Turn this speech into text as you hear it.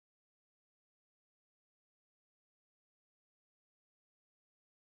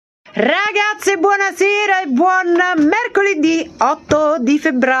Ragazze, buonasera e buon mercoledì 8 di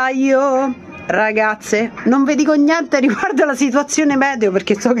febbraio. Ragazze, non vi dico niente riguardo alla situazione meteo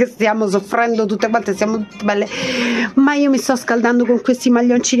perché so che stiamo soffrendo tutte quante, siamo tutte belle, ma io mi sto scaldando con questi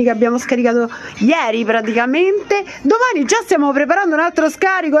maglioncini che abbiamo scaricato ieri praticamente. Domani già stiamo preparando un altro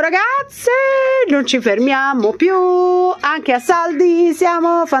scarico, ragazze, non ci fermiamo più, anche a Saldi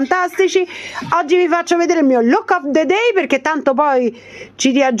siamo fantastici. Oggi vi faccio vedere il mio look of the day perché tanto poi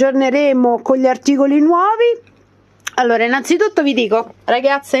ci riaggiorneremo con gli articoli nuovi. Allora, innanzitutto vi dico,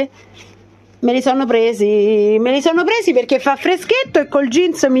 ragazze, me li sono presi perché fa freschetto e col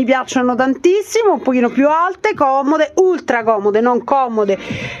jeans mi piacciono tantissimo, un pochino più alte, comode, ultra comode, non comode,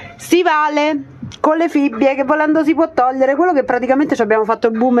 stivale con le fibbie che volendo si può togliere, quello che praticamente ci abbiamo fatto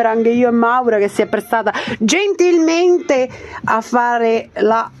il boomerang io e Maura, che si è prestata gentilmente a fare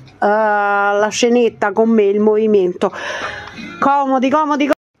la scenetta con me, il movimento. Comodi,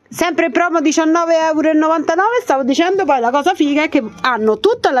 sempre promo 19,99 €. Stavo dicendo, poi la cosa figa è che hanno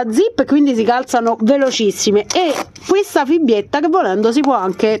tutta la zip, quindi si calzano velocissime, e questa fibbietta che volendo si può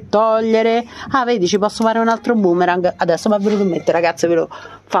anche togliere. Ah, vedi, ci posso fare un altro boomerang adesso, mi è venuto in mente, ragazze, ve lo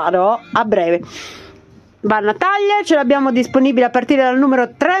farò a breve. Vanno a taglia, ce l'abbiamo disponibile a partire dal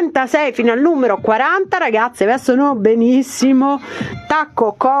numero 36 fino al numero 40, ragazze, vestono benissimo,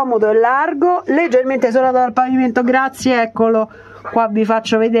 tacco comodo e largo, leggermente isolato dal pavimento, grazie, eccolo qua, vi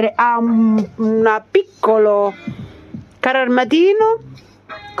faccio vedere, ha un piccolo carro armatino,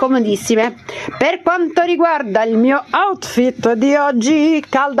 comodissime. Per quanto riguarda il mio outfit di oggi,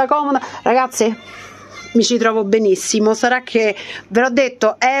 calda, comoda, ragazze, mi ci trovo benissimo. Sarà che, ve l'ho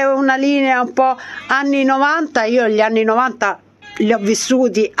detto, è una linea un po' anni 90, io gli anni 90 li ho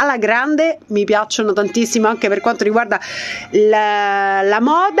vissuti alla grande, mi piacciono tantissimo anche per quanto riguarda la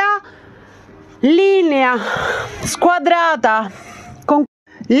moda, linea squadrata con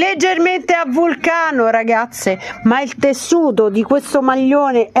leggermente a vulcano, ragazze, ma il tessuto di questo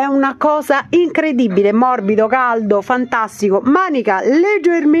maglione è una cosa incredibile, morbido, caldo, fantastico, manica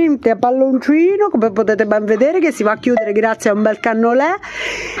leggermente a palloncino, come potete ben vedere, che si va a chiudere grazie a un bel cannolè.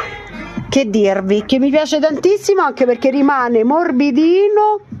 Che dirvi, che mi piace tantissimo anche perché rimane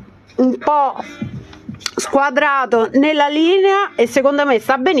morbidino, un po' squadrato nella linea e secondo me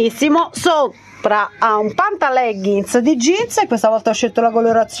sta benissimo. Sopra ha un pantaleggings di jeans e questa volta ho scelto la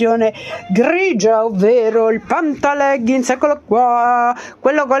colorazione grigia, ovvero il pantaleggings, eccolo qua,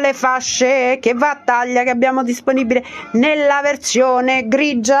 quello con le fasce che va a taglia, che abbiamo disponibile nella versione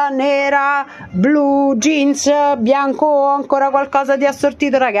grigia, nera, blu, jeans, bianco, ancora qualcosa di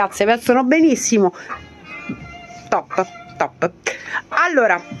assortito, ragazze, vestono benissimo, top.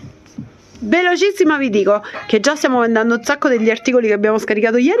 Allora, velocissima vi dico che già stiamo vendendo un sacco degli articoli che abbiamo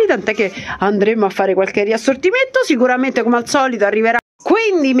scaricato ieri, tant'è che andremo a fare qualche riassortimento, sicuramente come al solito arriverà.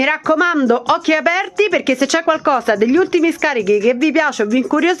 Quindi mi raccomando, occhi aperti, perché se c'è qualcosa degli ultimi scarichi che vi piace o vi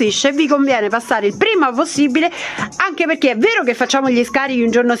incuriosisce, vi conviene passare il prima possibile, anche perché è vero che facciamo gli scarichi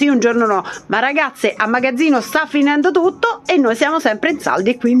un giorno sì, un giorno no, ma ragazze, a magazzino sta finendo tutto e noi siamo sempre in saldi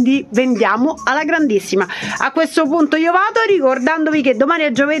e quindi vendiamo alla grandissima. A questo punto io vado, ricordandovi che domani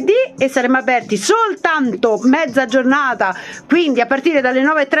è giovedì e saremo aperti soltanto mezza giornata, quindi a partire dalle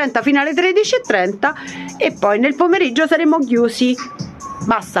 9:30 fino alle 13:30, e poi nel pomeriggio saremo chiusi.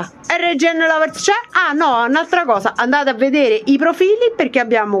 Basta. Rgn Lovers c'è? Ah no, un'altra cosa, andate a vedere i profili perché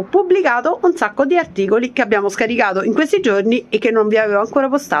abbiamo pubblicato un sacco di articoli che abbiamo scaricato in questi giorni e che non vi avevo ancora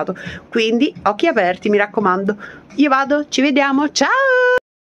postato, quindi occhi aperti, mi raccomando. Io vado, ci vediamo, ciao!